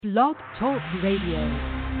Blog Talk Radio.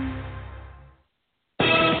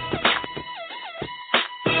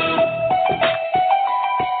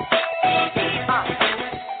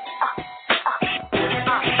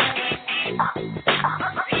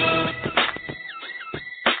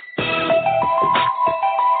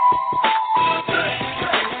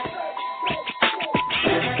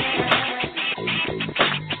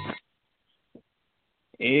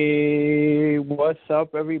 Hey, what's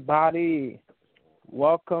up, everybody?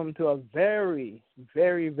 Welcome to a very,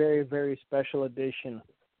 very, very, very special edition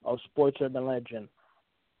of Sports Urban Legend.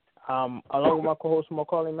 Along with my co-host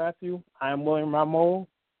Macaulay Matthew, I am William Rameau.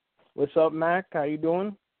 What's up, Mac? How you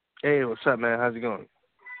doing? Hey, what's up, man? How's it going?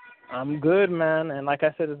 I'm good, man. And like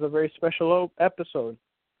I said, it's a very special episode.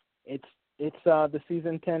 It's the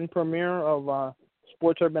season 10 premiere of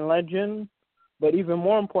Sports Urban Legend, but even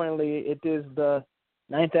more importantly, it is the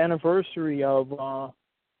 9th anniversary of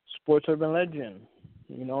Sports Urban Legend.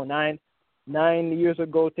 You know, nine years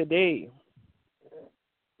ago today.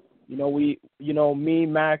 Me,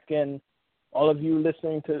 Mac, and all of you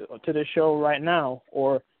listening to the show right now,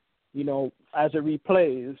 or as it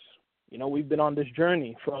replays. We've been on this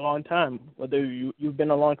journey for a long time. Whether you've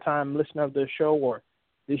been a long time listener of the show or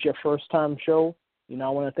this is your first time show, I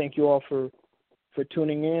want to thank you all for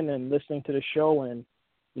tuning in and listening to the show and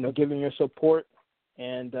giving your support.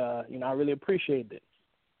 And I really appreciate it.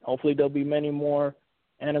 Hopefully there'll be many more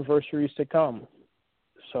anniversaries to come.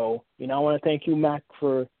 So, I want to thank you, Mac,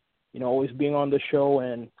 for, always being on the show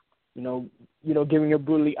and, giving your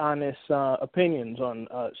brutally honest opinions on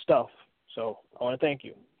stuff. So I want to thank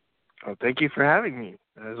you. Oh, thank you for having me,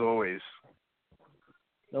 as always.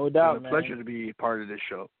 No doubt, It's a pleasure to be part of this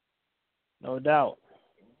show. No doubt.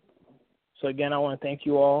 So again, I want to thank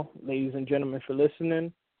you all, ladies and gentlemen, for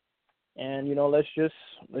listening. And, let's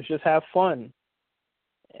just have fun.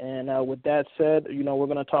 And with that said, we're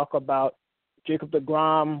going to talk about Jacob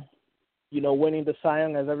deGrom, winning the Cy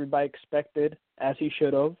Young as everybody expected, as he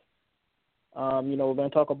should have. We're going to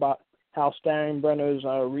talk about Hal Steinbrenner's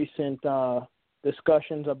recent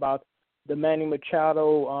discussions about the Manny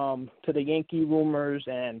Machado to the Yankee rumors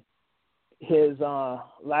and his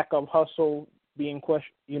lack of hustle being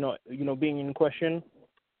being in question.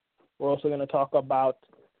 We're also going to talk about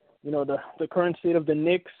the current state of the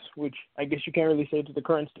Knicks, which I guess you can't really say it's the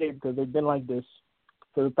current state because they've been like this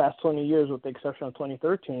for the past 20 years with the exception of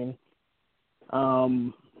 2013.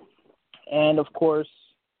 And, of course,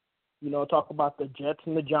 talk about the Jets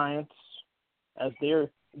and the Giants as the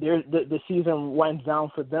season winds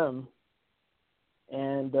down for them.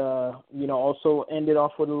 And, also end it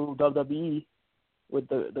off with a little WWE with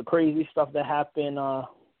the crazy stuff that happened,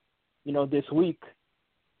 this week.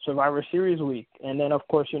 Survivor Series week. And then, of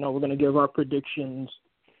course, we're going to give our predictions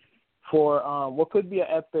for what could be an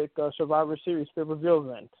epic Survivor Series pay-per-view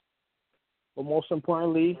event. But most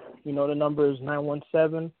importantly, the number is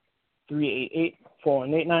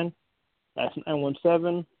 917-388-4189. That's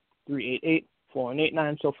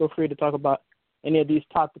 917-388-4189. So feel free to talk about any of these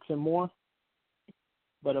topics and more.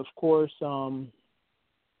 But, of course,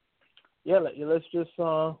 let's just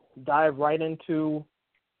dive right into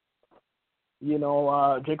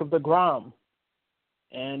Jacob deGrom.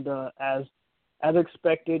 And as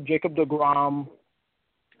expected, Jacob deGrom,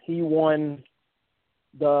 he won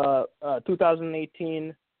the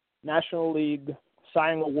 2018 National League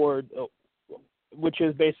Cy Young Award, which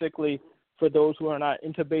is basically, for those who are not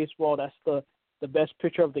into baseball, that's the best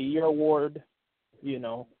pitcher of the year award,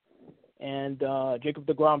 And Jacob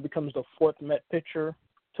deGrom becomes the fourth Met pitcher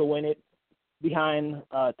to win it, behind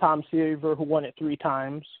Tom Seaver, who won it 3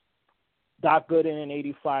 times. Doc Gooden in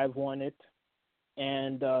 '85 won it,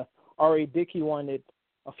 and R.A. Dickey won it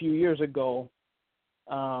a few years ago.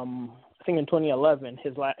 I think in 2011,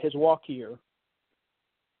 his walk year.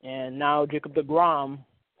 And now Jacob deGrom,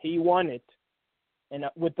 he won it, and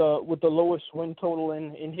with the lowest win total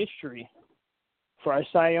in history for a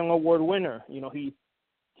Cy Young Award winner. He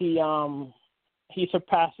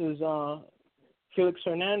surpasses Felix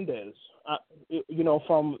Hernandez,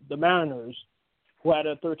 from the Mariners, who had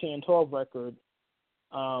a 13-12 record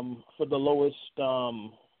for the lowest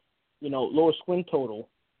win total.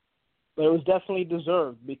 But it was definitely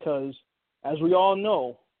deserved because, as we all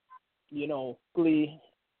know, the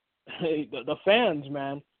fans,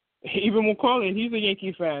 man, even Macaulay, he's a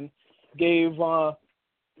Yankee fan, gave,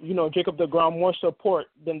 Jacob deGrom more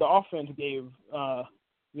support than the offense gave,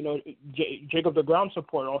 Jacob deGrom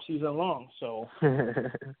support all season long. So,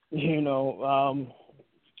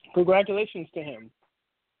 congratulations to him.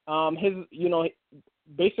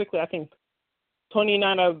 Basically, I think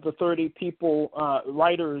 29 out of the 30 people,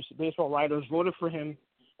 baseball writers, voted for him,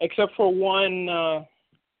 except for one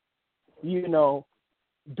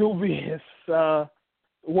dubious.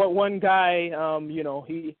 What one guy,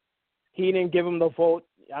 he didn't give him the vote.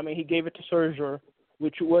 I mean, he gave it to Scherzer,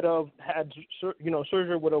 which would have had,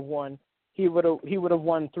 Scherzer would have won. He would have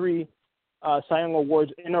won 3 Cy Young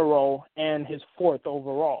awards in a row and his 4th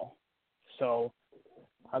overall. So,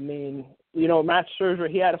 I mean, Max Scherzer,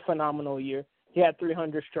 he had a phenomenal year. He had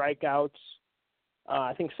 300 strikeouts,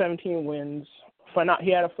 I think 17 wins.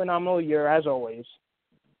 He had a phenomenal year as always.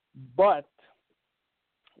 But,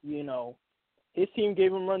 his team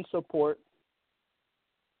gave him run support,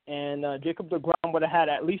 and Jacob deGrom would have had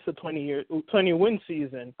at least a 20-win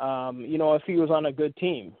season, if he was on a good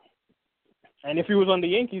team. And if he was on the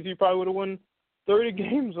Yankees, he probably would have won 30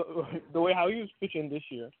 games the way how he was pitching this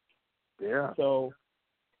year. Yeah. So,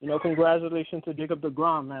 congratulations to Jacob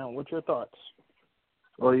deGrom, man. What's your thoughts?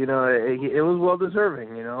 Well, it was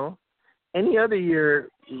well-deserving, Any other year,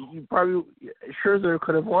 Scherzer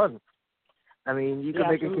could have won. I mean, you could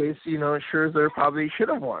make a case, Scherzer probably should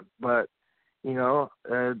have won. But,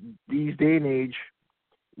 these day and age,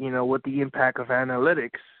 with the impact of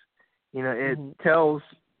analytics, it tells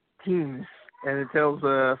teams and it tells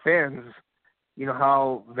fans,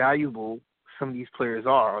 how valuable some of these players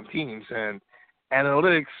are on teams. And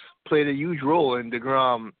analytics played a huge role in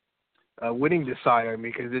deGrom winning the Cy Young,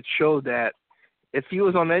 because it showed that if he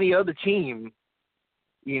was on any other team,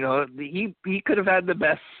 he could have had the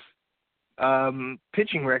best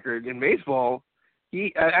pitching record in baseball.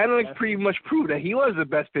 Analytics pretty much proved that he was the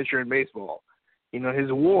best pitcher in baseball.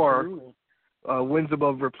 His WAR, wins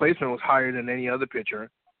above replacement, was higher than any other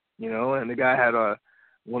pitcher. And the guy had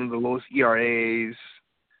one of the lowest ERAs,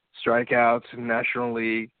 strikeouts in the National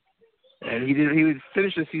League, and he would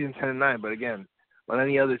finish the season 10-9. But again, on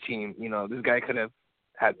any other team, this guy could have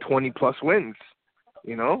had 20+ wins.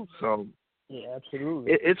 So yeah,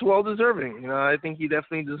 absolutely, it's well deserving. I think he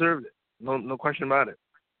definitely deserved it. No question about it.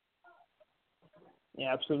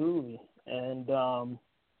 Yeah, absolutely. And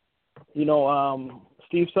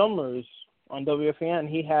Steve Summers on WFAN,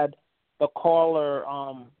 he had the caller,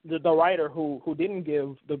 the writer who didn't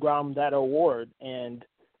give deGrom that award, and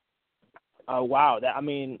wow,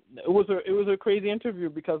 it was a crazy interview,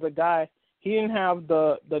 because the guy, he didn't have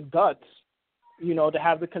the guts, to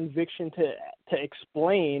have the conviction to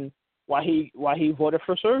explain why he voted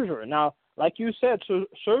for Scherzer. Now, like you said,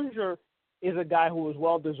 Scherzer is a guy who was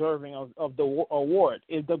well deserving of the award.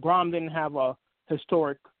 If deGrom didn't have a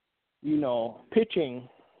historic, pitching,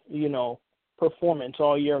 performance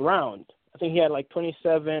all year round. I think he had like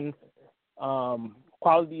 27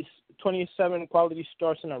 quality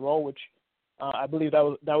starts in a row, which I believe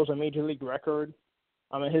that was a major league record.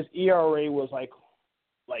 His ERA was like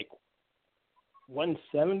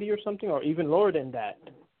 170 or something, or even lower than that.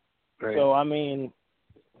 Right. So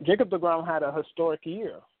Jacob deGrom had a historic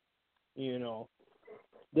year.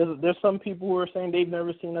 There's some people who are saying they've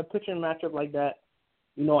never seen a pitching matchup like that,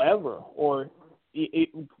 ever. Or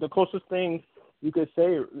the closest thing you could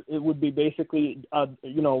say, it would be basically,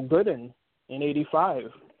 Gooden in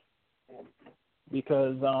 '85,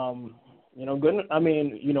 because Gooden.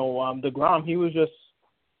 deGrom, he was just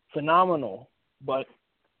phenomenal. But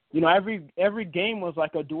every game was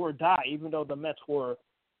like a do or die, even though the Mets were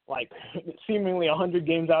like seemingly 100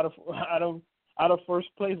 games out of first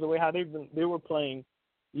place, the way how they were playing,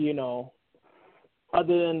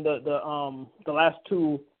 other than the last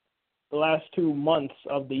two months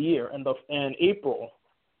of the year and April.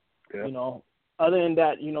 Yeah. Other than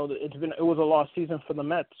that, it was a lost season for the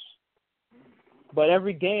Mets. But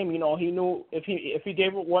every game, he knew if he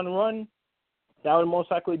gave it one run, that would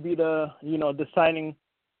most likely be the deciding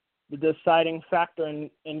factor and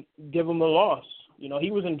give him the loss.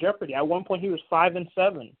 He was in jeopardy. At one point, he was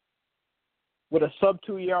 5-7 with a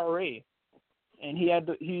sub-2 ERA, and he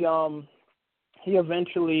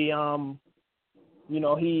eventually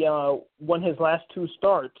he won his last 2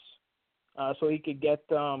 starts, so he could get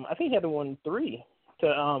I think he had to win 3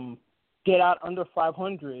 to get out under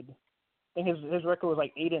 500. I think his record was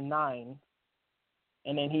like 8-9,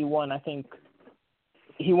 and then he won. I think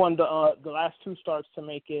he won the last 2 starts to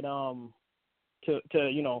make it to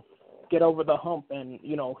get over the hump, and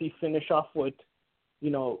he finished off with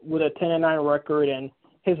with a 10-9 record, and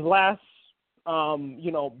his last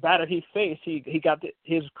batter he faced, he got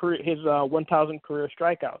his 1,000 career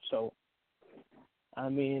strikeout. So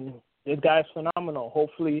this guy's phenomenal.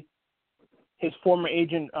 Hopefully his former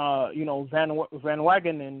agent Van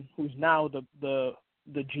Wagenen, who's now the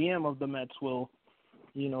GM of the Mets, will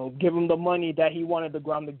give him the money that he wanted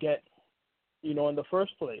deGrom to get in the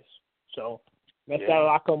first place. So Mets gotta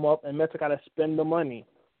lock him up, and Mets gotta spend the money.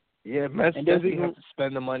 Yeah, Mets definitely have to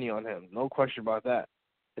spend the money on him. No question about that.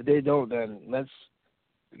 If they don't, then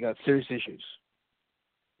we got serious issues.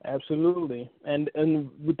 Absolutely. And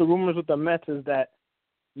with the rumors with the Mets is that,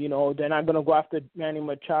 you know, they're not going to go after Manny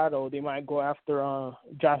Machado. They might go after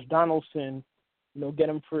Josh Donaldson, you know, get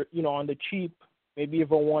him for, you know, on the cheap, maybe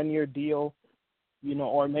even a 1-year deal, you know,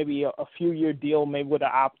 or maybe a few-year deal, maybe with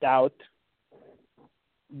an opt-out.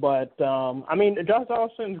 But, I mean, Josh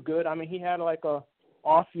Donaldson's good. I mean, he had like a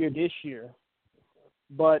off year this year.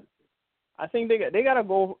 But I think they gotta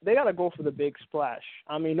go for the big splash.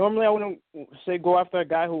 I mean, normally I wouldn't say go after a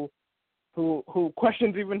guy who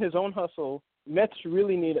questions even his own hustle. Mets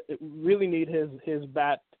really need his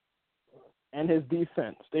bat and his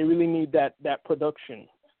defense. They really need that production.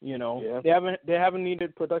 You know, they haven't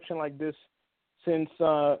needed production like this since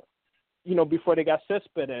you know, before they got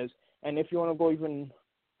Cespedes, and if you want to go even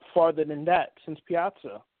farther than that, since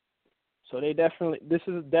Piazza. So they definitely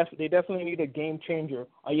need a game changer,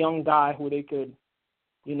 a young guy who they could,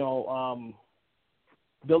 you know,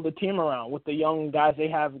 build a team around with the young guys they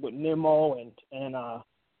have with Nimmo and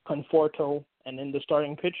Conforto, and then the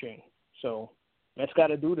starting pitching. So Mets got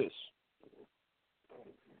to do this.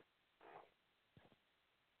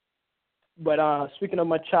 But speaking of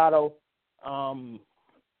Machado, Hal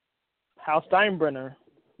Steinbrenner,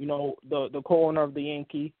 you know, the co-owner of the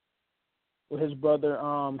Yankee, with his brother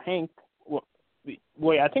Hank.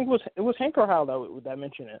 Wait, I think it was Hank or Hal that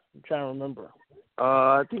mentioned it. I'm trying to remember.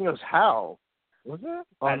 I think it was Hal. Was it?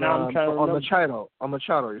 I'm trying to remember. On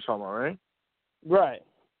Machado, you're talking about, right? Right.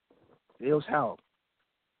 It was Hal.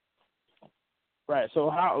 Right. So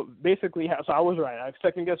so I was right. I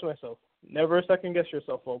second guessed myself. Never second guess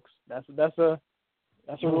yourself, folks. That's a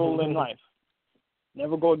rule in life.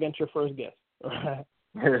 Never go against your first guess. So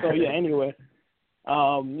yeah. Anyway.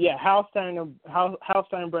 Hal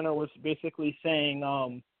Steinbrenner was basically saying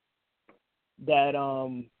that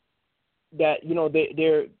you know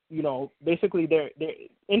they're you know basically they're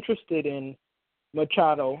interested in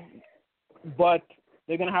Machado, but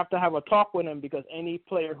they're gonna have to have a talk with him, because any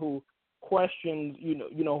player who questions you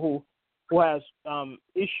know who has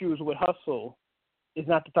issues with hustle is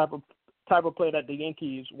not the type of player that the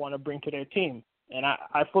Yankees want to bring to their team, and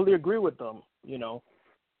I fully agree with them. You know.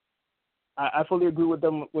 I fully agree with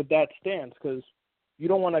them with that stance, because you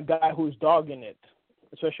don't want a guy who's dogging it,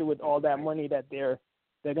 especially with all that money that they're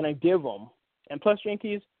going to give him. And plus,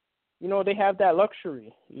 Yankees, you know, they have that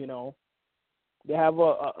luxury. You know, they have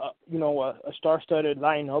a star-studded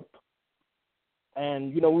lineup,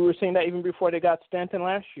 and you know we were saying that even before they got Stanton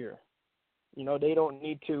last year. You know, they don't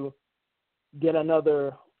need to get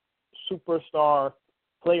another superstar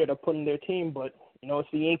player to put in their team, but you know it's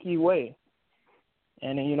the Yankee way.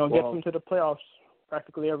 And you know, gets them to the playoffs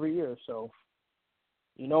practically every year. So,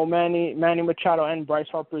 you know, Manny Machado and Bryce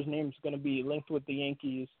Harper's name is going to be linked with the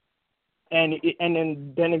Yankees. And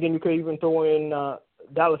then again, you could even throw in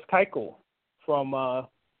Dallas Keuchel from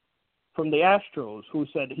the Astros, who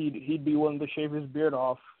said he'd be willing to shave his beard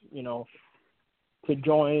off, you know, to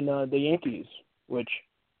join the Yankees, which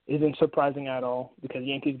isn't surprising at all, because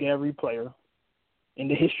Yankees get every player in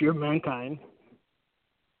the history of mankind.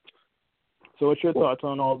 So what's your thoughts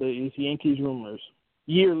on all these Yankees rumors,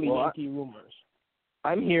 yearly Yankee rumors?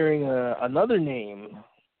 I'm hearing another name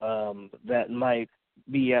that might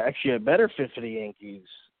be actually a better fit for the Yankees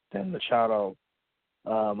than Machado.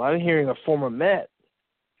 I'm hearing a former Met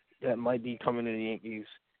that might be coming to the Yankees.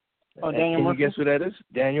 Oh, Daniel Murphy? Can you guess who that is?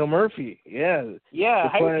 Daniel Murphy. Yeah. Yeah,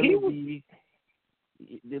 I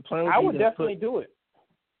would definitely do it.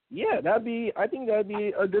 Yeah, I think that'd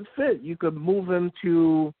be a good fit. You could move him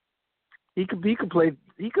to. He could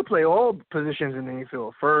play all positions in the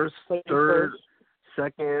infield. First, third,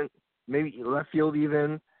 second, maybe left field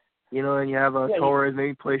even. You know, and you have Torres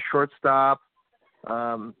maybe play shortstop.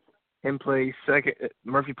 Him play second.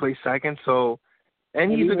 Murphy plays second. So,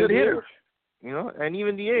 and he's a good hitter. You know, and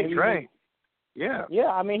even DH, right? Yeah.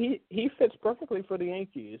 Yeah, I mean he fits perfectly for the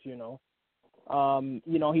Yankees. You know,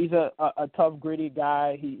 he's a tough, gritty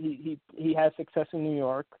guy. He has success in New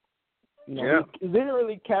York. You know, he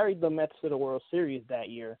literally carried the Mets to the World Series that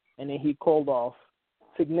year, and then he cooled off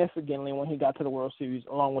significantly when he got to the World Series,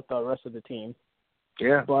 along with the rest of the team.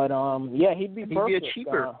 Yeah. But he'd be perfect.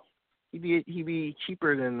 He'd be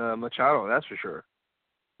cheaper than Machado, that's for sure.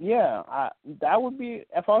 Yeah, that would be,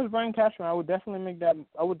 if I was Brian Cashman, I would definitely make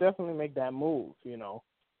that move. You know,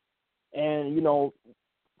 and you know,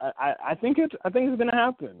 I think it's gonna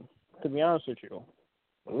happen. To be honest with you.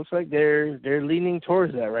 It looks like they're leaning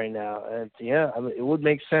towards that right now, and I mean, it would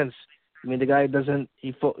make sense. I mean, the guy doesn't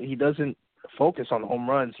focus on home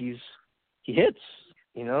runs. He hits,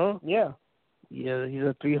 you know. Yeah. Yeah, he's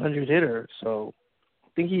a 300 hitter. So,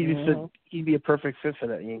 think he'd be a perfect fit for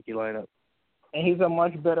that Yankee lineup. And he's a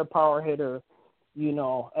much better power hitter,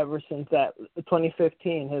 ever since that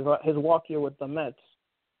 2015, his walk year with the Mets.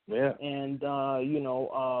 Yeah. And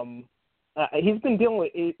he's been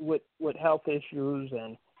dealing with health issues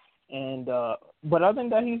but other than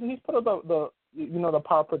that, he's put up the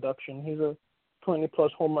power production. He's a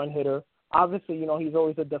 20+ home run hitter. Obviously, he's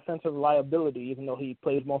always a defensive liability, even though he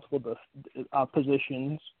plays multiple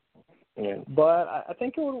positions. Yeah. But I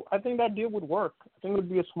think that deal would work. I think it would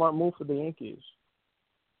be a smart move for the Yankees.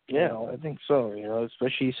 Yeah, I think so.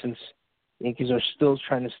 Especially since Yankees are still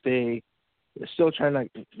trying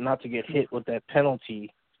not to get hit with that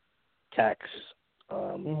penalty tax.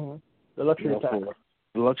 The luxury tax.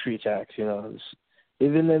 The luxury tax.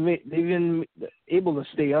 They've been able to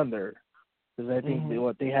stay under, because I think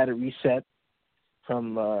they had it reset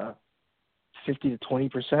from 50 to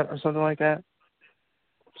 20% or something like that.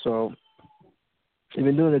 So they've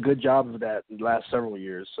been doing a good job of that the last several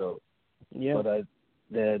years. So yeah, but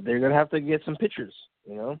they're gonna have to get some pitchers.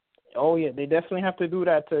 Oh yeah, they definitely have to do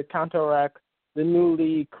that to counteract the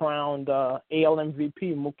newly crowned AL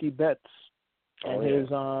MVP Mookie Betts and his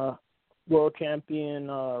world champion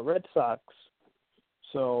Red Sox.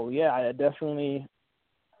 So yeah, they definitely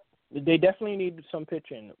need some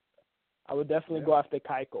pitching. I would definitely go after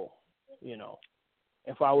Keuchel,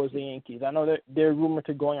 if I was the Yankees. I know that they're rumored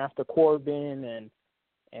to going after Corbin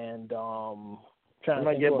and trying to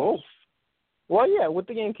might get both. Well, yeah, with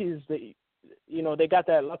the Yankees, they got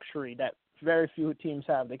that luxury that very few teams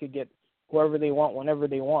have. They could get whoever they want whenever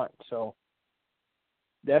they want. So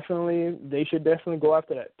definitely, they should definitely go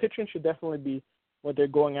after that. Pitching should definitely be what they're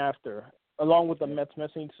going after, along with the Mets.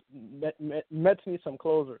 Mets need some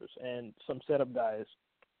closers and some setup guys.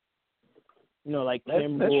 Like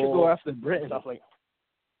Kim Mets should go after Britton. Stuff like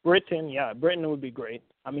Britton. Yeah, Britton would be great.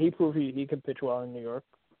 I mean, he proved he could pitch well in New York.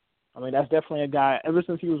 I mean, that's definitely a guy. Ever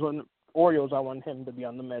since he was on Orioles, I want him to be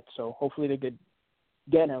on the Mets. So hopefully they could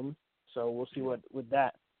get him. So we'll see with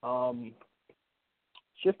that.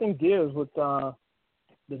 Shifting gears with the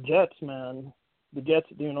Jets, man. The Jets,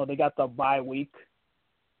 they got the bye week,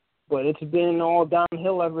 but it's been all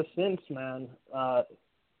downhill ever since, man.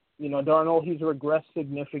 Darnold, he's regressed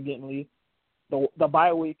significantly. The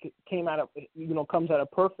bye week comes at a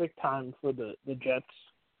perfect time for the Jets.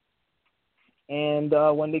 And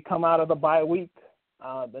when they come out of the bye week,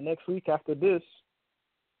 the next week after this,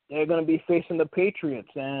 they're going to be facing the Patriots,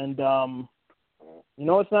 and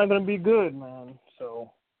it's not going to be good, man. So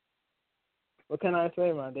what can I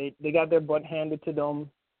say, man? They got their butt handed to them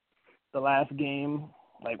the last game.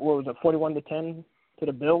 Like, what was it, 41-10 to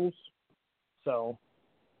the Bills? So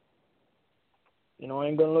ain't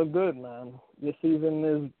going to look good, man. This season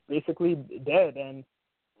is basically dead, and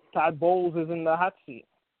Todd Bowles is in the hot seat.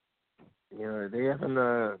 They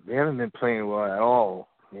haven't been playing well at all.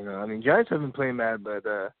 I mean, Giants have been playing bad, but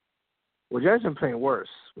Giants have been playing worse.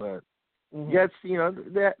 But Jets,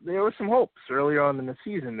 there were some hopes earlier on in the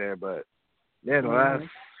season there, but the last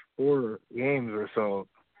 4 games or so,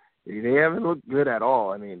 they haven't looked good at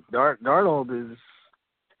all. I mean, Darnold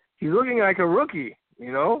he's looking like a rookie. He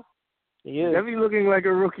is. He's definitely looking like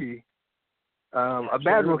a rookie. A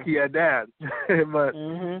bad rookie at that. But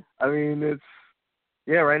I mean,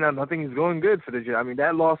 right now nothing is going good for the Jets. I mean,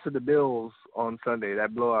 that loss to the Bills on Sunday,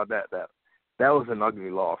 that blowout, that was an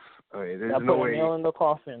ugly loss. I mean, there's no way. That put a nail in the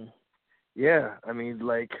coffin. Yeah, I mean,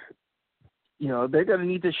 they're gonna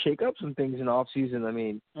need to shake up some things in the offseason. I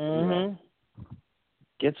mean,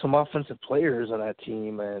 get some offensive players on that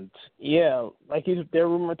team, and they're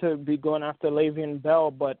rumored to be going after Le'Veon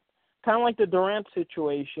Bell, but kind of like the Durant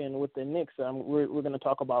situation with the Knicks. We're going to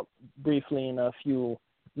talk about briefly in a few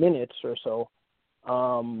minutes or so.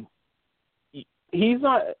 He's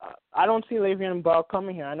not. I don't see Le'Veon Bell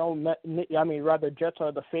coming here. I know. Jets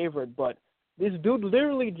are the favorite, but this dude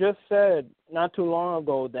literally just said not too long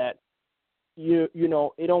ago that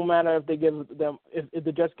it don't matter if they give them if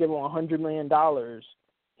the Jets give him $100 million.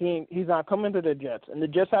 He's not coming to the Jets, and the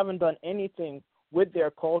Jets haven't done anything with their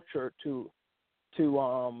culture to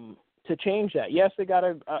change that. Yes, they got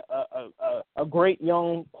a great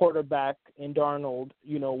young quarterback in Darnold,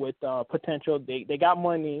 with potential. They got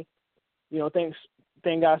money,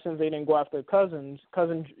 thank God, since they didn't go after Cousins.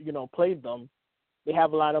 Cousins, played them. They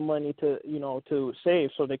have a lot of money to save,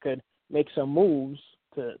 so they could make some moves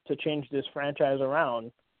to change this franchise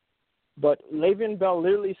around. But Le'Veon Bell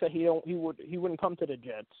literally said he wouldn't come to the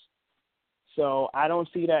Jets. So I don't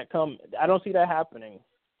see that happening.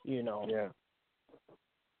 Yeah.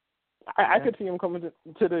 I could see him coming to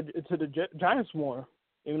the Giants more,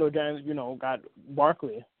 even though Giants, got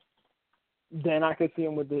Barkley. Then I could see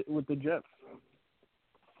him with the Jets.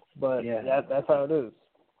 But that's how it is.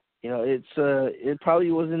 It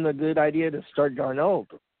probably wasn't a good idea to start Darnold,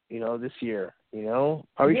 this year.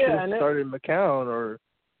 Probably should have started McCown or,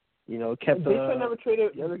 kept. They should never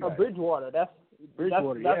traded Bridgewater. That's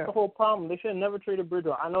the whole problem. They should have never traded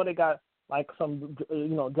Bridgewater. I know they got like some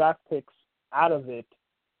draft picks out of it,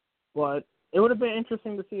 but it would have been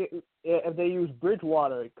interesting to see if they used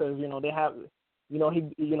Bridgewater because they have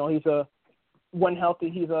he's when healthy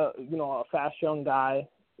he's a fast young guy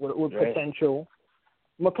with potential.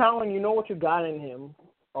 McCown, you know what you got in him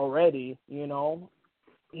already.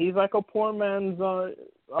 He's like a poor man's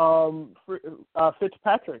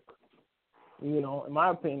Fitzpatrick. In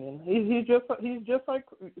my opinion, he's just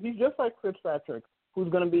like Fitzpatrick, who's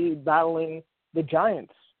going to be battling the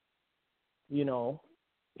Giants. With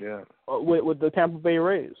the Tampa Bay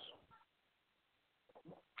Rays.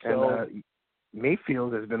 And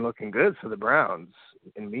Mayfield has been looking good for the Browns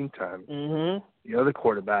in the meantime. Mm-hmm. The other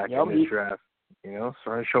quarterback in this draft,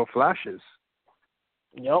 starting to show flashes.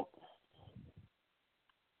 Yep.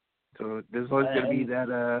 So there's always going to be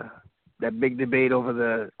that big debate over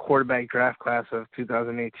the quarterback draft class of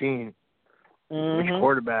 2018. Mm-hmm. Which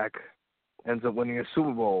quarterback ends up winning a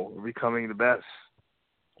Super Bowl or becoming the best?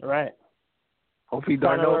 Right. Hopefully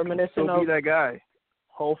Darnold can still be that guy.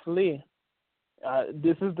 Hopefully.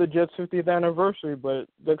 This is the Jets' 50th anniversary, but it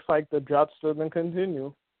looks like the drought's still going to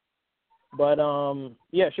continue. But,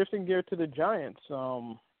 shifting gear to the Giants,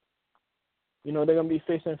 they're going to be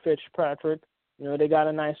facing Fitzpatrick. They got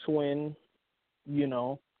a nice win,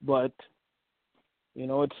 but,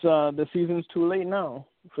 it's the season's too late now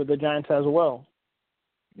for the Giants as well.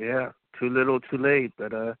 Yeah, too little, too late.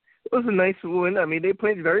 But it was a nice win. I mean, they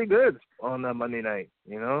played very good on Monday night,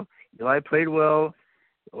 Eli played well.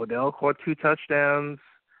 Odell caught 2 touchdowns.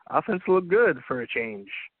 Offense looked good for a change.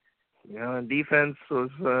 And defense was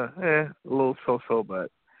a little so-so, but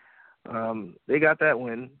they got that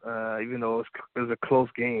win, even though it was a close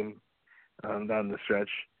game down the stretch.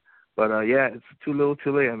 But, it's too little,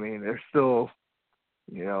 too late. I mean, they're still,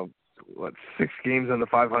 6 games under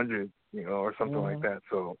 500, or something like that.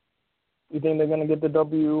 So, you think they're going to get the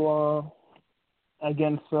W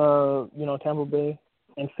against, Tampa Bay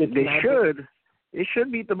and Fitzmagic? They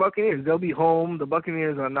should beat the Buccaneers. They'll be home. The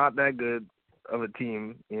Buccaneers are not that good of a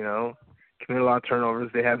team, Commit a lot of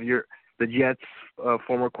turnovers. They have the Jets'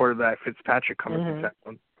 former quarterback, Fitzpatrick, coming to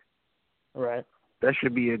town. Right. That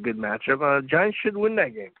should be a good matchup. Giants should win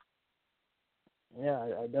that game. Yeah,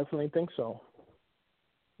 I definitely think so.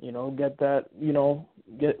 Get that,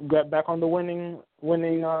 get back on the winning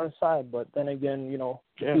side. But then again, the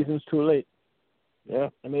season's too late. Yeah.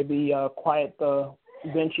 And maybe quiet the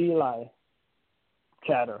bench Eli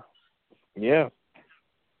chatter. Yeah.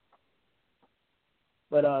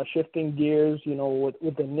 But shifting gears,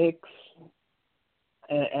 with the Knicks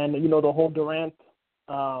and the whole Durant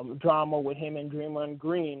drama with him and Draymond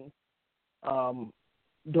Green,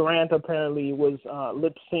 Durant apparently was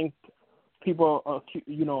lip synced. People,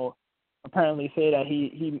 apparently say that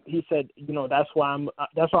he said, that's why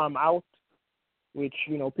I'm out, which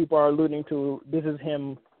people are alluding to. This is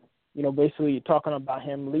him, basically talking about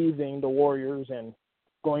him leaving the Warriors and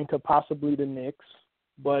going to possibly the Knicks.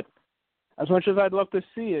 But as much as I'd love to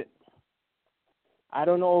see it, I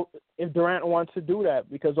don't know if Durant wants to do that,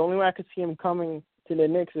 because the only way I could see him coming to the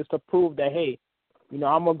Knicks is to prove that, hey,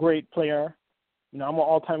 I'm a great player. I'm an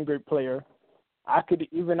all-time great player. I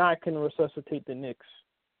can resuscitate the Knicks.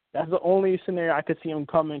 That's the only scenario I could see him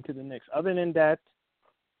coming to the Knicks. Other than that,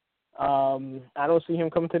 I don't see him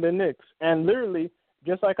coming to the Knicks. And literally,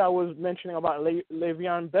 just like I was mentioning about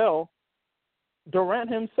Le'Veon Bell,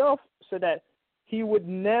 Durant himself said that he would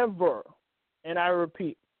never, and I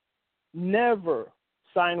repeat, never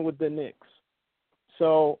sign with the Knicks.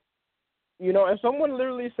 So, if someone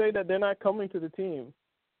literally say that they're not coming to the team,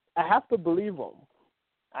 I have to believe them.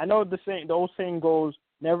 I know the old saying goes,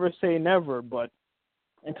 never say never, but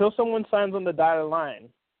until someone signs on the dotted line,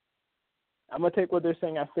 I'm going to take what they're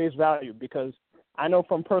saying at face value, because I know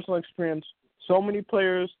from personal experience, so many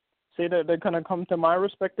players say that they're going to come to my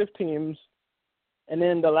respective teams, and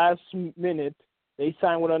then the last minute, they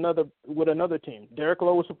sign with another team. Derek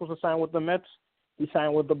Lowe was supposed to sign with the Mets. He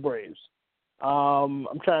signed with the Braves. I'm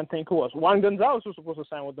trying to think who else. Juan Gonzalez was supposed to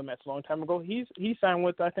sign with the Mets a long time ago. He signed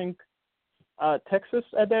with, I think, Texas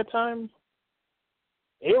at that time.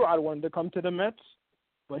 A-Rod wanted to come to the Mets,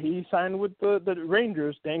 but he signed with the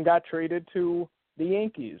Rangers, then got traded to the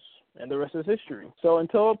Yankees, and the rest is history. So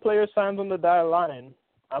until a player signs on the dotted line,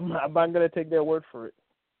 I'm not going to take their word for it.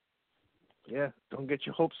 Yeah, don't get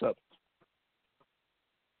your hopes up.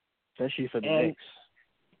 Especially for the Knicks.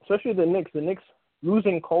 Especially the Knicks. The Knicks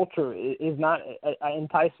losing culture is not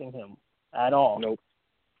enticing him at all. Nope.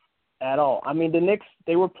 At all. I mean, the Knicks,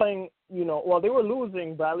 they were playing, they were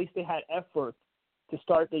losing, but at least they had effort to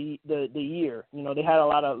start the year. They had a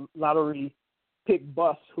lot of lottery pick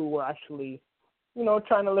busts who were actually,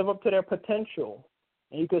 trying to live up to their potential.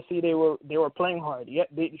 And you could see they were playing hard. Yeah,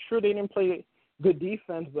 they didn't play good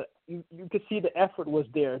defense, but you could see the effort was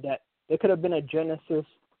there, that there could have been a genesis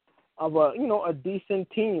of a decent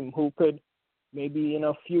team who could maybe in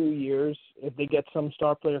a few years, if they get some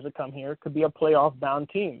star players to come here, could be a playoff-bound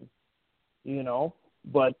team,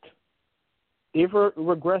 But they've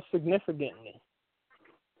regressed significantly.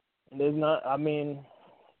 And there's not,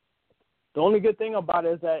 the only good thing about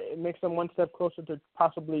it is that it makes them one step closer to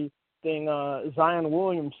possibly being Zion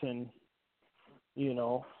Williamson,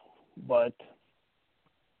 But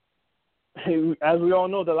as we all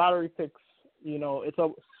know, the lottery picks, it's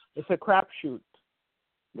a crapshoot.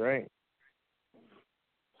 Right.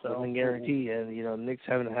 So doesn't guarantee, and Knicks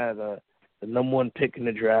haven't had the number one pick in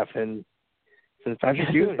the draft since Patrick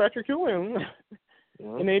Ewing. Patrick Ewing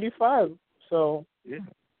in '85. So yeah.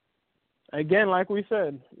 Again, like we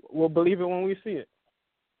said, we'll believe it when we see it.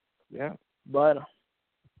 Yeah. But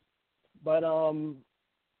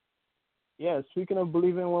yeah. Speaking of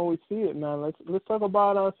believing when we see it, man, let's talk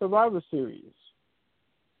about Survivor Series.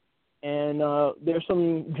 And there's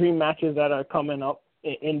some dream matches that are coming up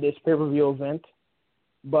in this pay-per-view event.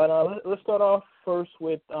 But let's start off first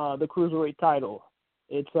with the Cruiserweight title.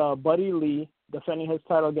 It's Buddy Lee defending his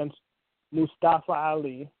title against Mustafa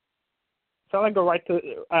Ali. Sound like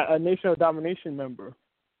a Nation of Domination member.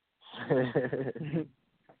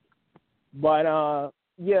 But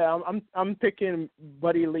yeah, I'm picking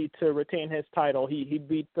Buddy Lee to retain his title. He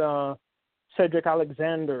beat Cedric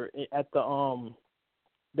Alexander at the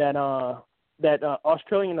that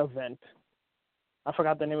Australian event. I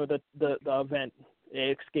forgot the name of the event.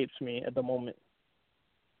 It escapes me at the moment.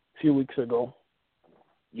 A few weeks ago.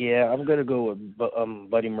 Yeah, I'm gonna go with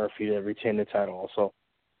Buddy Murphy to retain the title also.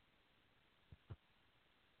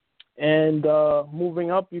 And moving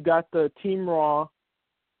up, you got the Team Raw,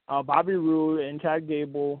 Bobby Roode and Chad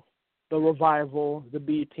Gable, the Revival, the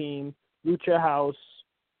B Team, Lucha House,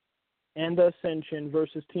 and the Ascension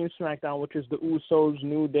versus Team SmackDown, which is the Usos,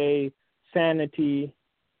 New Day, Sanity,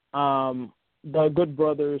 the Good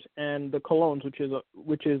Brothers, and the Colognes,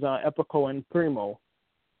 which is Epico and Primo.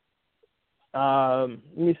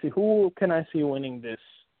 Let me see, who can I see winning this?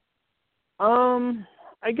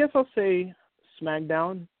 I guess I'll say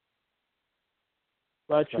SmackDown.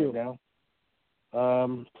 What about you?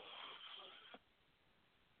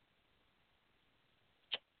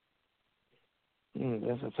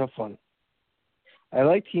 That's a tough one. I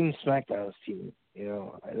like Team SmackDown's team.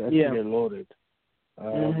 They're loaded.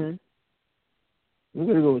 I'm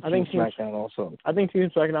gonna go with Team SmackDown also. I think Team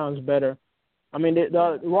SmackDown is better. I mean,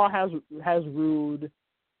 the Raw has Rude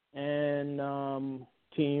and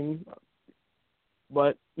Team,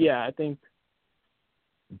 but yeah, I think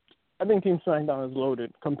Team SmackDown is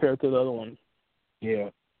loaded compared to the other one. Yeah.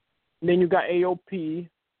 Then you got AOP,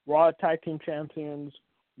 Raw Tag Team Champions,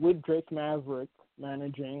 with Drake Maverick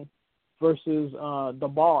managing, versus The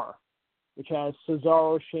Bar, which has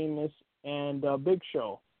Cesaro, Sheamus, and Big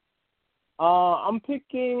Show. I'm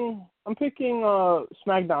picking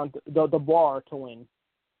SmackDown, the Bar, to win,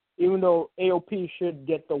 even though AOP should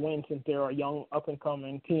get the win since they're a young up and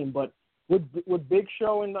coming team. But with Big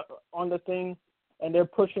Show on the thing, and they're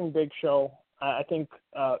pushing Big Show, I think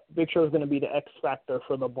Big Show is going to be the X factor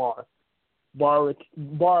for the Bar. Bar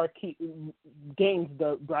gains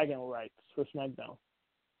the bragging rights for SmackDown.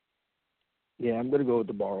 Yeah, I'm going to go with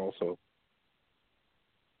The Bar also.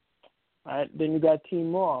 All right, then you got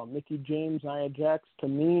Team Raw, Mickie James, Nia Jax,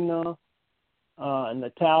 Tamina,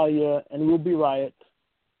 Natalya, and Ruby Riott,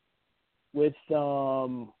 with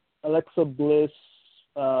Alexa Bliss,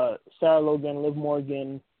 Sarah Logan, Liv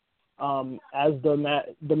Morgan as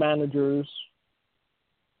the managers,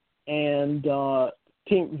 and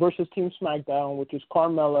Team SmackDown, which is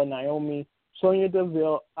Carmella, Naomi, Sonya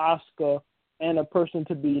Deville, Asuka, and a person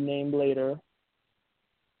to be named later.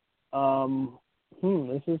 I'm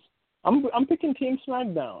picking Team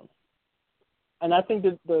SmackDown, and I think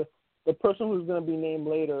that the person who's going to be named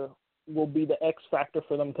later will be the X factor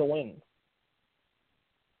for them to win.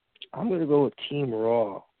 I'm going to go with Team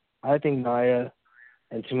Raw. I think Nia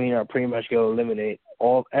and Tamina are pretty much going to eliminate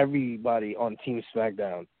everybody on Team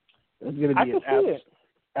SmackDown. It's going to be an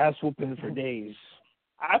ass whooping for days.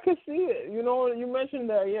 I can see it. You mentioned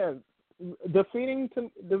that, yeah. Defeating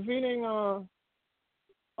Tamina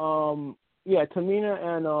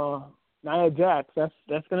and Nia Jax.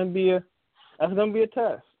 That's gonna be a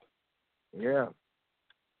test. Yeah.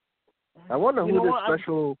 I wonder who the what?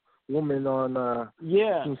 special woman on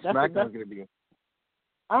Team SmackDown is going to be.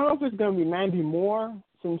 I don't know if it's going to be Mandy Moore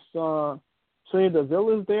since Sonya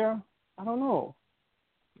Deville is there. I don't know.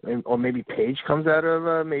 Or maybe Paige comes out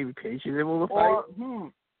of maybe Paige is able to fight.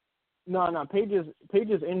 No, Paige is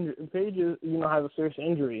has a serious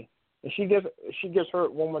injury. If she gets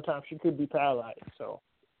hurt one more time, she could be paralyzed. So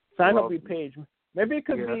sign up with Paige. Maybe it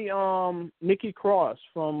could be Nikki Cross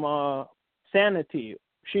from Sanity.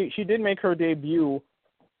 She did make her debut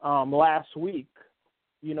last week,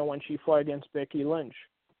 when she fought against Becky Lynch.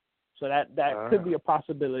 So that could be a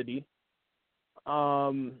possibility.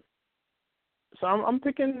 So I'm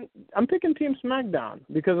picking Team SmackDown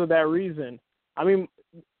because of that reason. I mean,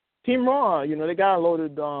 Team Raw, they got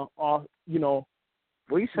loaded off, Well, you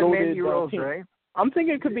said Mandy Rose, right? I'm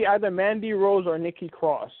thinking it could be either Mandy Rose or Nikki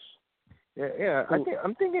Cross. Yeah.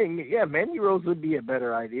 I'm thinking, Mandy Rose would be a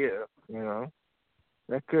better idea.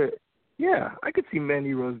 That could. Yeah, I could see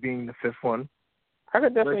Mandy Rose being the fifth one. I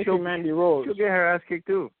could definitely see Mandy Rose. She'll get her ass kicked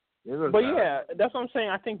too. But that's what I'm saying.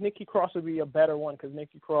 I think Nikki Cross would be a better one because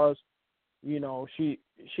Nikki Cross, she's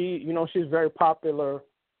very popular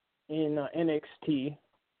in NXT.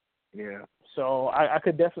 Yeah. So I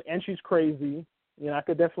could definitely, and she's crazy. I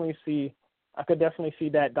could definitely see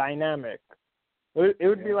that dynamic. It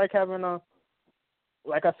would be like having a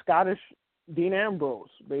Scottish Dean Ambrose,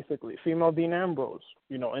 basically, female Dean Ambrose.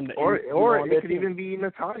 Or it could even be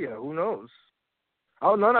Natalya. Who knows?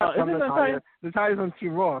 Oh no, not Natalya. Natalia's on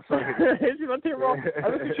Team Raw. Sorry. She's on Team Raw.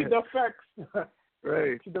 I think she defects.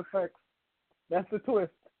 Right. She defects. That's the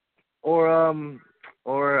twist. Or I'm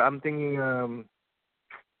thinking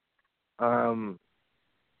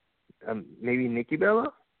maybe Nikki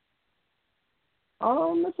Bella.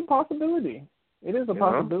 It's a possibility. It is a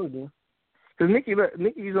possibility. Because Nikki's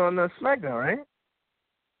on SmackDown,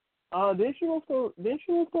 right? Didn't she move to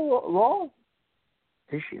Raw?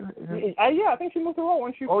 Is she? I think she moved to Raw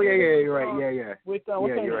when she. Oh yeah, you're right. Yeah. With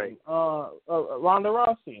what's her name? Ronda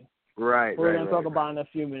Rousey. Right. We're gonna talk about in a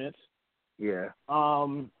few minutes. Yeah.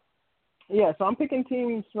 Yeah. So I'm picking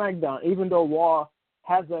Team SmackDown, even though Raw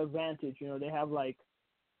has the advantage. They have like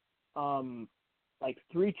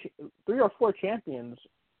three or four champions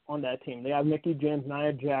on that team. They have Mickie James,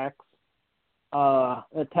 Nia Jax,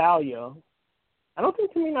 Natalya. I don't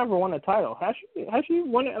think Tamina ever won a title. Has she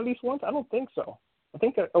won it at least once? I don't think so. I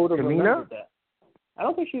think I would have remembered that. I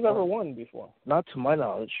don't think she's ever won before. Not to my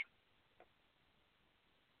knowledge.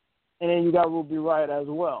 And then you got Ruby Riott as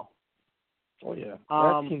well. Oh yeah,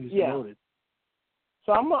 that team is loaded.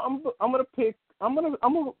 So I'm gonna pick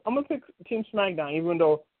Team SmackDown, even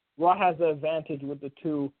though Raw has the advantage with the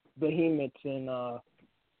two behemoths and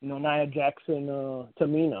Nia Jax and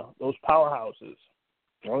Tamina, those powerhouses.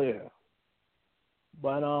 Oh yeah.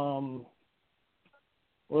 But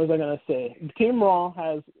what was I gonna say? Team Raw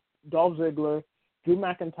has Dolph Ziggler, Drew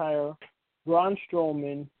McIntyre, Braun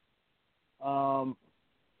Strowman,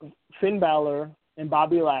 Finn Balor, and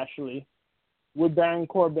Bobby Lashley, with Baron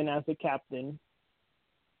Corbin as the captain.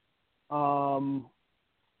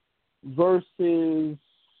 Versus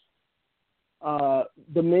The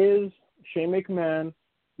Miz, Shane McMahon,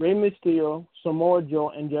 Rey Mysterio, Samoa Joe,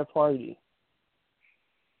 and Jeff Hardy.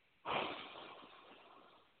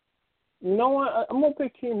 You know what? I'm gonna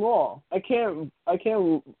pick Team Raw. I can't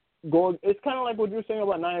go. It's kind of like what you're saying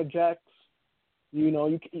about Nia Jax.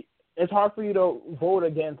 It's hard for you to vote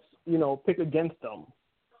against. Pick against them.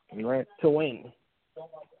 Right. To win.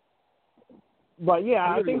 But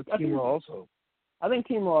yeah, I think Team Raw also. I think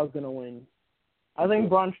Team Raw is gonna win. I think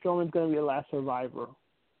Braun Strowman's gonna be the last survivor.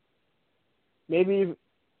 Maybe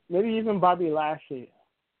even Bobby Lashley.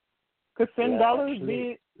 Could Finn Balor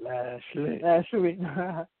be Lashley?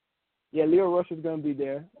 Yeah, Leo Rush is gonna be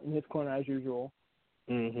there in his corner as usual.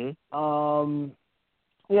 Mhm.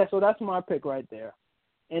 Yeah, so that's my pick right there.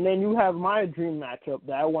 And then you have my dream matchup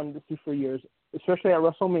that I wanted to see for years, especially at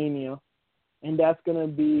WrestleMania, and that's gonna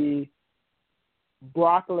be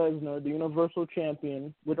Brock Lesnar, the Universal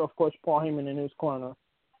Champion, with of course Paul Heyman in his corner,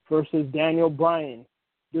 versus Daniel Bryan,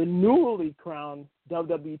 the newly crowned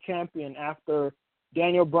WWE Champion after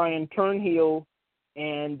Daniel Bryan turned heel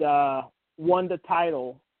and won the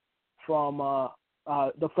title from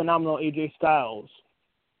the phenomenal AJ Styles,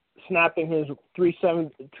 snapping his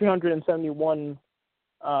 371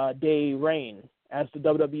 day reign as the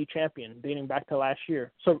WWE Champion, dating back to last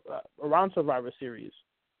year, so around Survivor Series.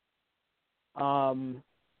 What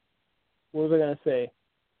was I gonna say?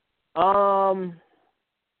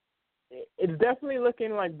 It's definitely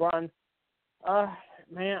looking like Braun.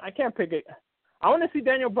 Man, I can't pick it. I want to see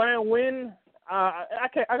Daniel Bryan win. I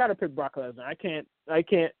gotta pick Brock Lesnar. I can't.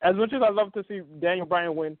 As much as I love to see Daniel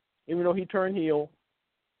Bryan win, even though he turned heel.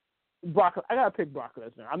 I gotta pick Brock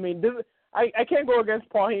Lesnar. I mean, I can't go against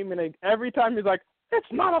Paul Heyman. Every time he's like, it's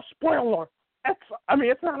not a spoiler.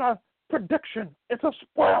 It's not a prediction. It's a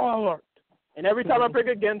spoiler alert. And every time I pick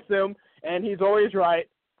against him, and he's always right,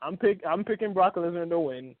 I'm picking Brock Lesnar to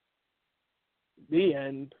win. The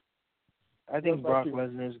end. I think Brock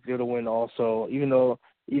Lesnar is going to win also, even though,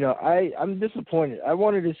 I'm disappointed. I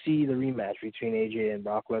wanted to see the rematch between AJ and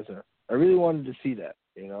Brock Lesnar. I really wanted to see that,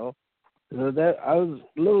 So that I was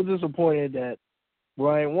a little disappointed that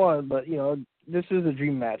Bryan won, but, this is a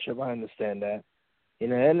dream matchup. I understand that.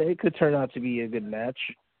 And it could turn out to be a good match.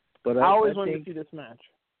 But I always wanted to see this match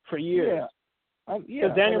for years.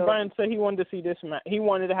 Because Daniel Bryan said he wanted to see this match. He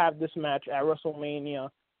wanted to have this match at WrestleMania,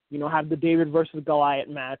 have the David versus Goliath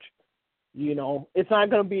match. It's not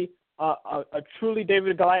going to be a truly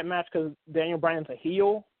David Goliath match because Daniel Bryan's a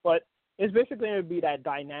heel, but it's basically going to be that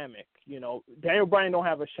dynamic. Daniel Bryan don't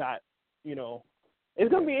have a shot. It's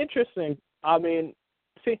going to be interesting. I mean,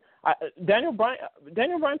 Daniel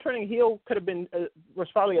Bryan turning heel was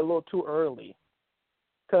probably a little too early.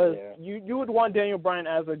 Because you would want Daniel Bryan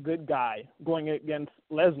as a good guy going against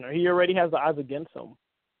Lesnar. He already has the odds against him.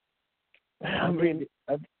 I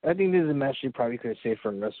think this is a match you probably could save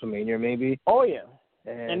for WrestleMania, maybe. Oh yeah,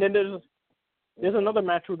 and then there's another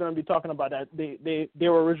match we're going to be talking about that they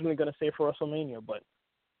were originally going to save for WrestleMania, but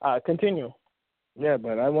continue. Yeah,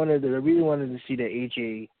 but I really wanted to see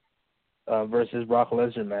the AJ versus Brock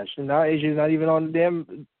Lesnar match, and now AJ's not even on the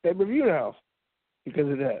damn pay-per-view now because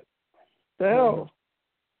of that. The hell.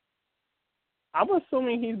 I'm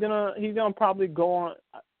assuming he's gonna probably go on.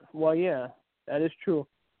 Well, yeah, that is true.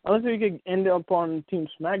 Unless he could end up on Team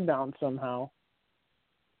SmackDown somehow.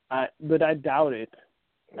 But I doubt it.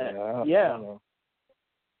 Yeah,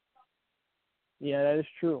 that is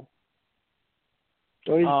true.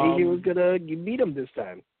 So AJ was gonna beat him this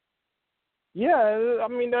time. Yeah, I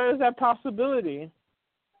mean there's that possibility.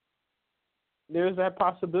 But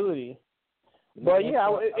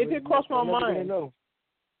yeah, it did cross my mind.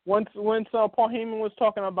 Once Paul Heyman was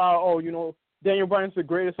talking about, Daniel Bryan's the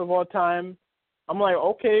greatest of all time, I'm like,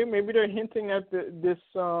 okay, maybe they're hinting at this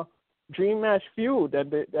dream match feud that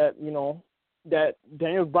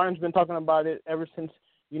Daniel Bryan's been talking about it ever since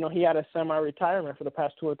he had a semi-retirement for the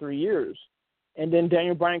past 2 or 3 years, and then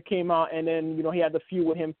Daniel Bryan came out, and then he had the feud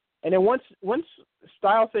with him, and then once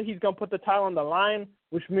Styles said he's gonna put the title on the line,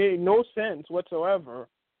 which made no sense whatsoever.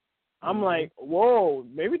 I'm like, whoa,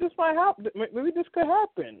 maybe this might happen. Maybe this could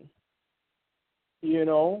happen.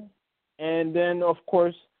 And then, of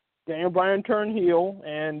course, Daniel Bryan turned heel.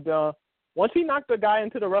 And once he knocked the guy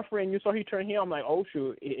into the referee and you saw he turned heel, I'm like, oh,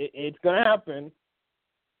 shoot, it's going to happen.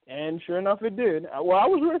 And sure enough, it did. Well, I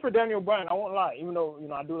was rooting for Daniel Bryan. I won't lie, even though,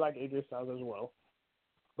 I do like AJ Styles as well.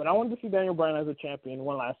 But I wanted to see Daniel Bryan as a champion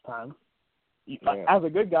one last time. As a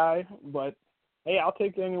good guy, but, hey, I'll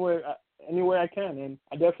take it anywhere I can, and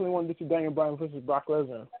I definitely wanted to see Daniel Bryan versus Brock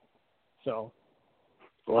Lesnar. So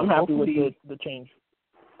I'm happy with the change.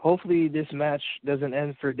 Hopefully this match doesn't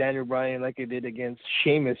end for Daniel Bryan like it did against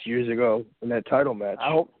Sheamus years ago in that title match.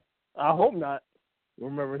 I hope not.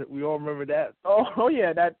 We all remember that. Oh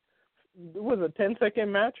yeah, that was a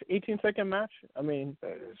 10-second match, 18-second match. I mean,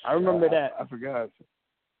 I remember that. I forgot.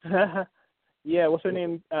 Yeah, what's her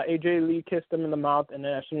name? AJ Lee kissed him in the mouth, and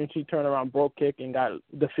then as soon as he turned around, broke kick and got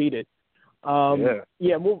defeated.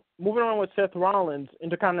 Moving on with Seth Rollins,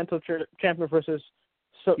 Intercontinental Champion versus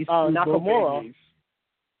Nakamura.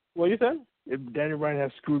 What you said? If Daniel Bryan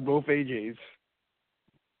has screwed both AJs.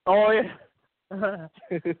 Oh yeah.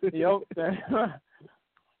 Yep.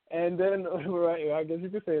 And then right, I guess you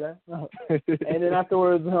could say that. And then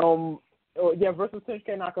afterwards, versus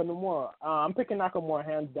Shinsuke Nakamura. I'm picking Nakamura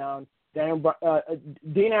hands down.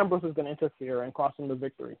 Dean Ambrose is going to interfere and cost him the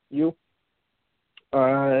victory. You?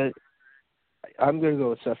 I'm going to go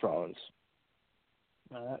with Seth Rollins.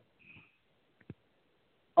 All right.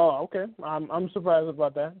 Oh, okay. I'm surprised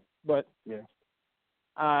about that, but yeah,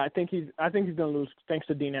 I think he's going to lose thanks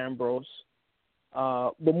to Dean Ambrose.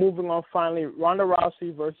 But moving on, finally, Ronda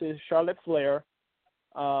Rousey versus Charlotte Flair.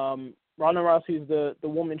 Ronda Rousey is the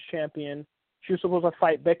women's champion. She was supposed to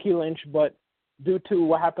fight Becky Lynch, but due to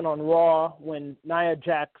what happened on Raw when Nia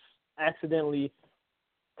Jax accidentally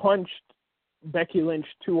punched Becky Lynch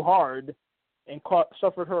too hard and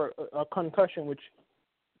suffered her a concussion, which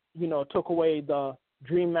took away the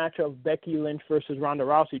dream match of Becky Lynch versus Ronda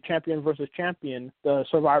Rousey, champion versus champion, the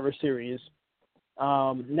Survivor Series.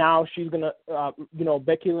 Now she's gonna,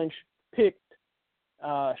 Becky Lynch picked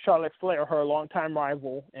Charlotte Flair, her longtime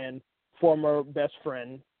rival and former best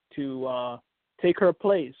friend, to take her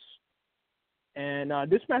place. And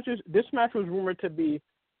this match was rumored to be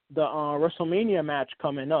the WrestleMania match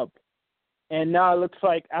coming up. And now it looks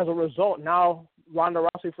like, as a result, now Ronda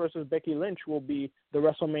Rousey versus Becky Lynch will be the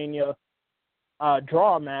WrestleMania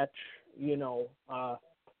draw match,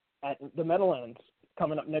 at the Meadowlands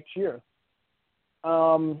coming up next year.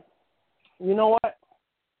 You know what?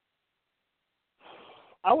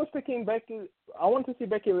 I was picking Becky. I want to see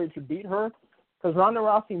Becky Lynch beat her because Ronda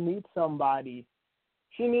Rousey needs somebody.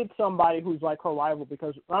 She needs somebody who's like her rival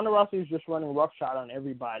because Ronda Rousey is just running roughshod on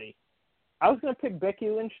everybody. I was going to pick Becky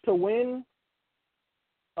Lynch to win.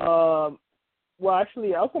 Well,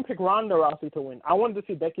 actually, I was going to pick Ronda Rousey to win. I wanted to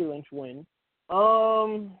see Becky Lynch win.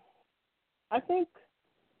 I think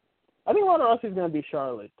Ronda Rousey is going to be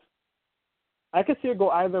Charlotte. I could see it go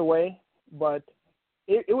either way, but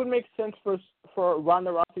it would make sense for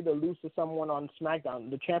Ronda Rousey to lose to someone on SmackDown,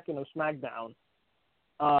 the champion of SmackDown.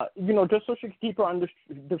 Just so she can keep her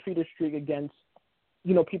undefeated streak against,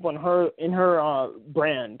 people in her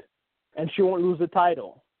brand, and she won't lose the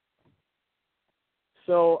title.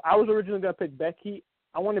 So I was originally going to pick Becky.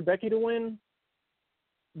 I wanted Becky to win,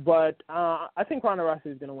 but I think Ronda Rousey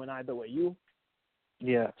is going to win either way. You?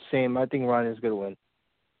 Yeah, same. I think Ronda's going to win.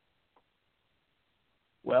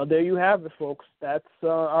 Well, there you have it, folks. That's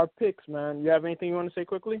our picks, man. You have anything you want to say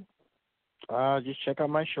quickly? Just check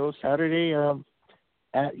out my show Saturday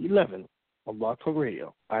at 11 on Blog Talk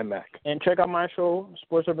Radio. I'm Mac. And check out my show,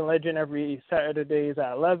 Sports Urban Legend, every Saturdays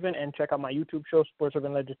at 11. And check out my YouTube show, Sports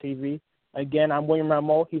Urban Legend TV. Again, I'm William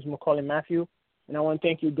Rameau. He's Macaulay Matthew. And I want to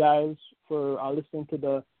thank you guys for listening to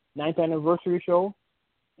the 9th anniversary show.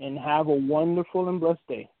 And have a wonderful and blessed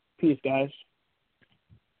day. Peace, guys.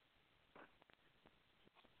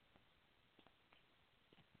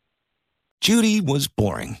 Judy was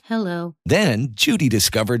boring. Hello. Then Judy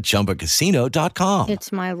discovered ChumbaCasino.com.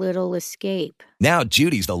 It's my little escape. Now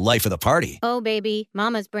Judy's the life of the party. Oh, baby,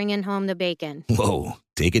 mama's bringing home the bacon. Whoa,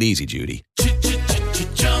 take it easy, Judy.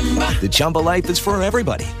 The Chumba life is for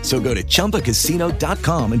everybody. So go to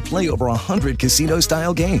ChumbaCasino.com and play over 100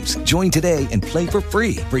 casino-style games. Join today and play for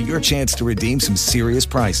free for your chance to redeem some serious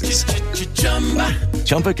prizes.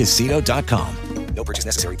 ChumbaCasino.com. No purchase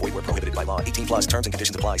necessary. Void where prohibited by law. 18+ terms and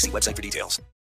conditions apply. See website for details.